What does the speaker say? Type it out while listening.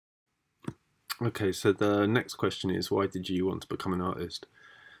Okay, so the next question is, why did you want to become an artist?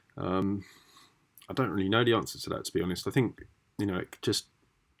 Um, I don't really know the answer to that, to be honest. I think, it just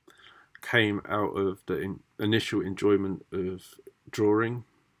came out of the initial enjoyment of drawing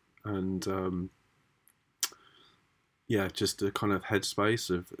and, yeah, just the kind of headspace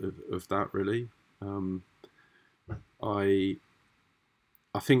of that, really. Um, I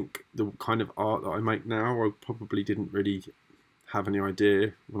I think the kind of art that I make now, I probably didn't really have any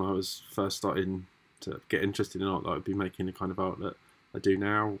idea when I was first starting to get interested in art that I'd be making the kind of art that I do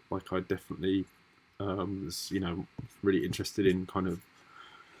now. Like I definitely was, really interested in kind of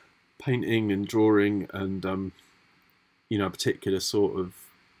painting and drawing and, a particular sort of,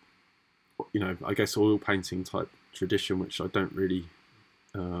 I guess oil painting type tradition, which I don't really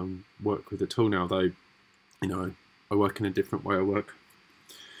work with at all now, though, I work in a different way. I work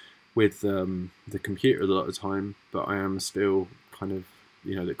with the computer a lot of the time, but I am still kind of,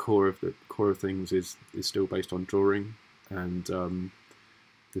 the core of things is still based on drawing, and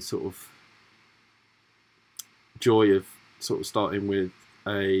the sort of joy of sort of starting with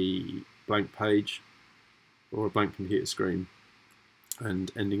a blank page or a blank computer screen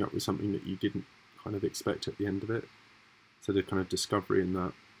and ending up with something that you didn't kind of expect at the end of it. So the kind of discovery in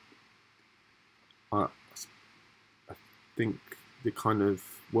that, I, I think the kind of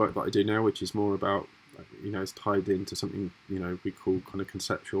work that I do now, which is more about, it's tied into something, we call kind of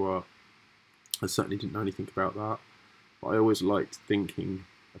conceptual art. I certainly didn't know anything about that, but I always liked thinking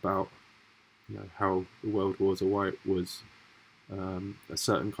about, how the world was or why it was a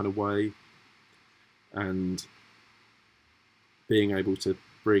certain kind of way, and being able to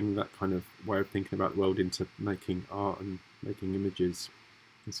bring that kind of way of thinking about the world into making art and making images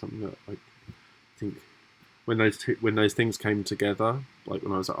is something that I think when those things came together, like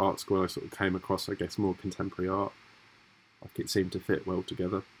when I was at art school, I sort of came across, I guess, more contemporary art. Like it seemed to fit well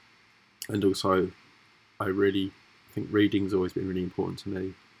together, and also I really think reading's always been really important to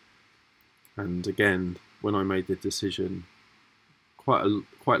me. And again, when I made the decision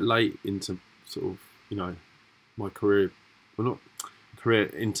quite late into sort of my career, well, not career,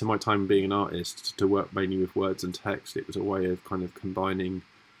 into my time being an artist, to work mainly with words and text, it was a way of kind of combining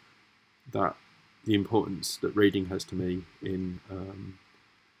that, the importance that reading has to me in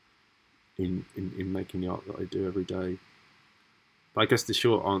making the art that I do every day. But I guess the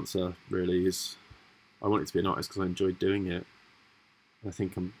short answer really is I wanted to be an artist because I enjoyed doing it. I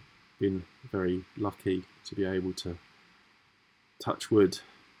think I'm been very lucky to be able to touch wood,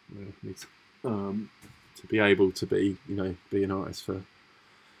 to be able to be an artist for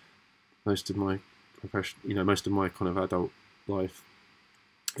most of my most of my kind of adult life,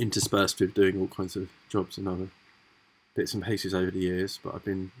 interspersed with doing all kinds of jobs and other bits and pieces over the years. But I've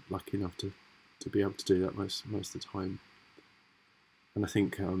been lucky enough to be able to do that most of the time. And I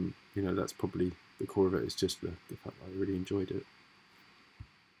think that's probably the core of it, is just the fact that I really enjoyed it.